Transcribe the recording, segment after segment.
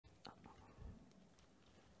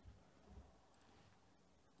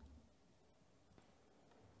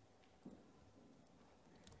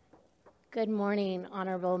Good morning,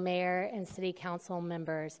 Honorable Mayor and City Council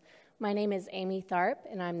members. My name is Amy Tharp,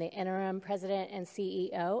 and I'm the Interim President and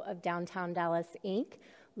CEO of Downtown Dallas, Inc.,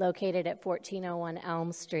 located at 1401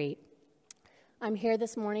 Elm Street. I'm here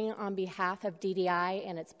this morning on behalf of DDI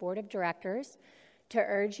and its Board of Directors to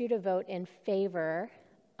urge you to vote in favor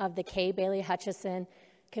of the K. Bailey Hutchison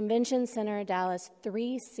Convention Center Dallas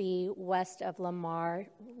 3C west of Lamar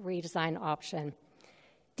redesign option.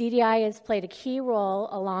 DDI has played a key role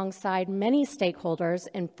alongside many stakeholders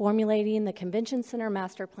in formulating the Convention Center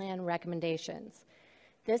Master Plan recommendations.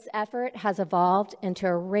 This effort has evolved into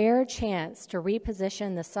a rare chance to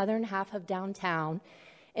reposition the southern half of downtown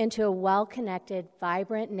into a well-connected,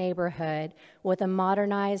 vibrant neighborhood with a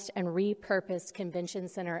modernized and repurposed convention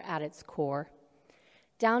center at its core.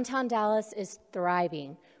 Downtown Dallas is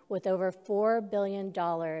thriving with over $4 billion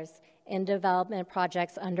in development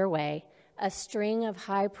projects underway, a string of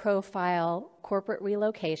high-profile corporate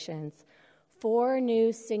relocations, 4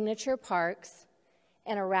 new signature parks,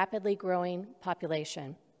 and a rapidly growing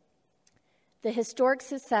population. The historic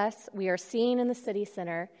success we are seeing in the city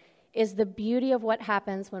center is the beauty of what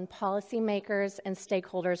happens when policymakers and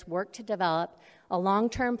stakeholders work to develop a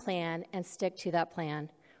long-term plan and stick to that plan.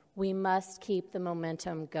 We must keep the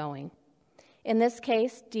momentum going. In this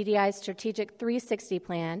case, DDI's Strategic 360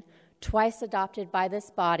 Plan, twice adopted by this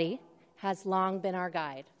body, has long been our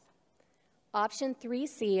guide. Option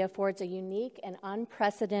 3C affords a unique and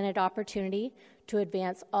unprecedented opportunity to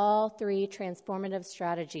advance all 3 transformative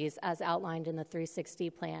strategies as outlined in the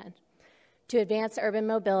 360 Plan: to advance urban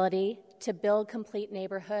mobility, to build complete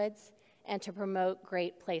neighborhoods, and to promote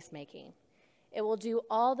great placemaking. It will do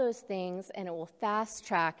all those things, and it will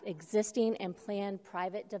fast-track existing and planned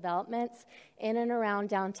private developments in and around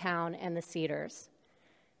downtown and the Cedars.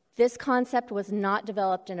 This concept was not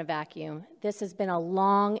developed in a vacuum. This has been a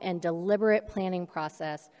long and deliberate planning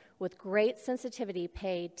process with great sensitivity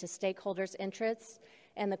paid to stakeholders' interests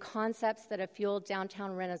and the concepts that have fueled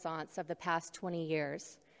downtown renaissance of the past 20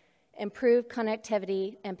 years. Improved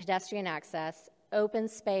connectivity and pedestrian access, open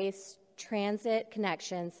space, transit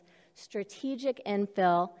connections, strategic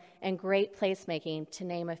infill, and great placemaking, to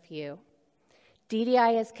name a few.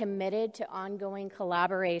 DDI is committed to ongoing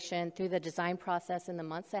collaboration through the design process in the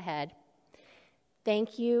months ahead.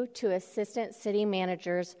 Thank you to Assistant City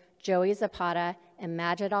Managers Joey Zapata and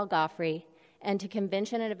Majid Al-Ghafri, and to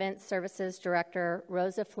Convention and Event Services Director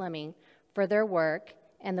Rosa Fleming for their work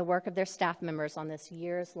and the work of their staff members on this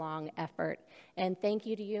years-long effort. And thank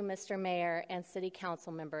you to you, Mr. Mayor, and City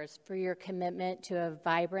Council members for your commitment to a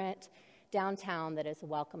vibrant downtown that is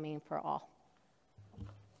welcoming for all.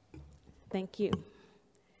 Thank you.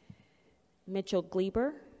 Mitchell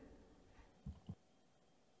Gleber.